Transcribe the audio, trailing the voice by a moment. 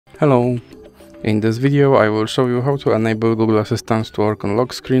Hello! In this video I will show you how to enable Google Assistant to work on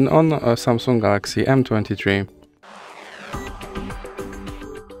lock screen on a Samsung Galaxy M23.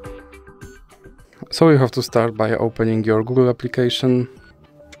 So you have to start by opening your Google application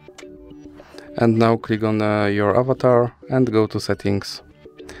and now click on your avatar and go to settings.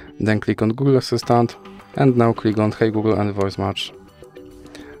 Then click on Google Assistant and now click on Hey Google and Voice Match.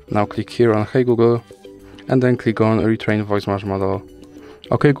 Now click here on Hey Google and then click on Retrain Voice Match Model.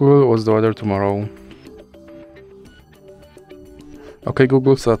 Okay Google, what's the weather tomorrow? Okay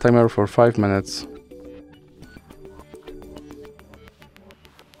Google, set a timer for 5 minutes.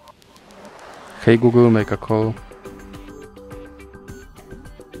 Hey Google, make a call.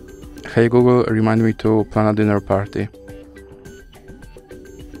 Hey Google, remind me to plan a dinner party.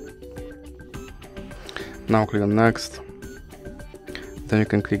 Now click on next. Then you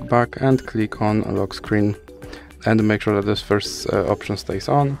can click back and click on lock screen and make sure that this first option stays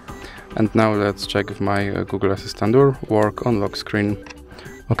on. And now let's check if my Google Assistant will work on lock screen.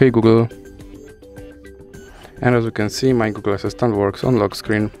 Okay Google. And as you can see, my Google Assistant works on lock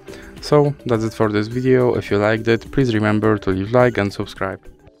screen. So that's it for this video. If you liked it, please remember to leave a like and subscribe.